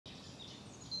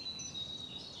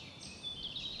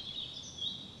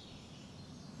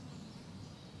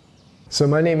So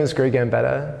my name is Gregory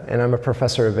Gambetta, and I'm a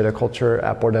professor of viticulture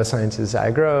at Bordeaux Sciences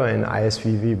Agro and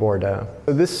ISVV Bordeaux.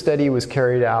 So this study was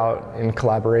carried out in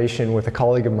collaboration with a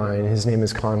colleague of mine. His name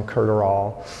is Con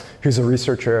Curterall, who's a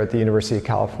researcher at the University of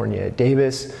California at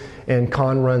Davis. And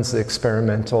Con runs the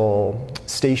experimental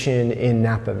station in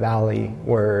Napa Valley,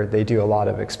 where they do a lot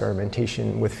of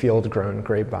experimentation with field-grown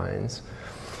grapevines.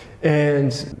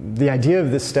 And the idea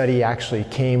of this study actually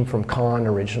came from Con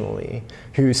originally,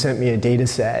 who sent me a data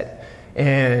set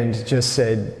and just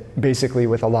said, basically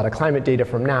with a lot of climate data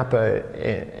from Napa,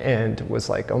 and was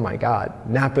like, oh my God,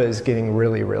 Napa is getting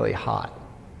really, really hot.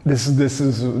 This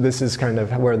is kind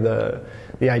of where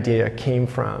the idea came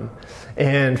from.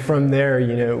 And from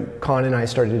there, Con and I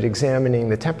started examining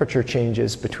the temperature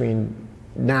changes between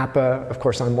Napa. Of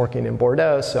course, I'm working in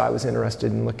Bordeaux, so I was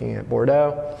interested in looking at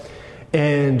Bordeaux.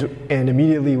 And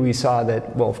immediately we saw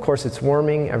that, well, of course it's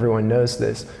warming, everyone knows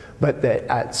this, but that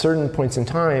at certain points in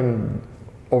time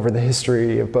over the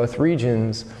history of both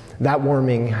regions, that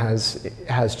warming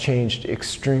has changed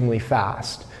extremely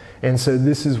fast. And so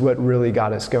this is what really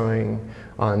got us going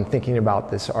on thinking about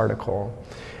this article.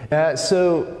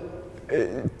 So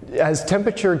as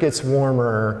temperature gets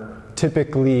warmer,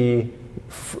 typically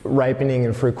ripening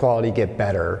and fruit quality get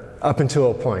better up until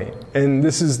a point. And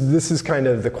this is kind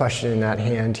of the question at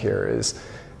hand here is,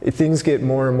 if things get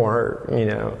more and more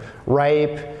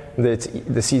ripe,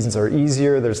 the seasons are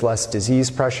easier, there's less disease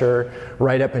pressure,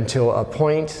 right up until a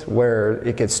point where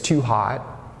it gets too hot,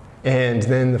 and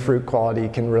then the fruit quality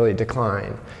can really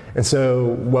decline. And so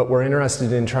what we're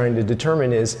interested in trying to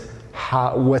determine is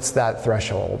what's that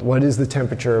threshold? What is the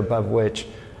temperature above which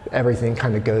everything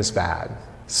kind of goes bad?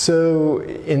 So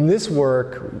in this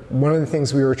work, one of the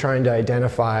things we were trying to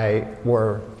identify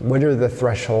were what are the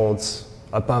thresholds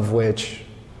above which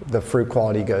the fruit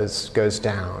quality goes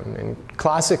down. And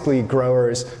classically,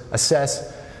 growers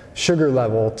assess sugar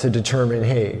level to determine,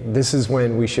 hey, this is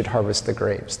when we should harvest the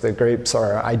grapes. The grapes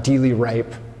are ideally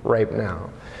ripe now.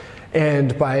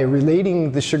 And by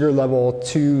relating the sugar level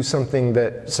to some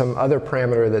other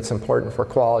parameter that's important for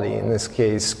quality, in this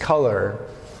case color,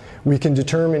 we can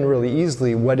determine really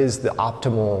easily what is the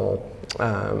optimal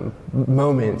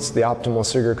moments, the optimal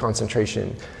sugar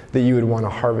concentration that you would want to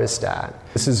harvest at.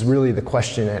 This is really the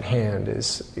question at hand,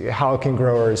 is how can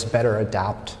growers better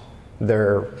adapt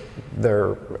their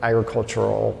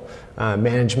agricultural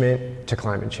management to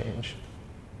climate change?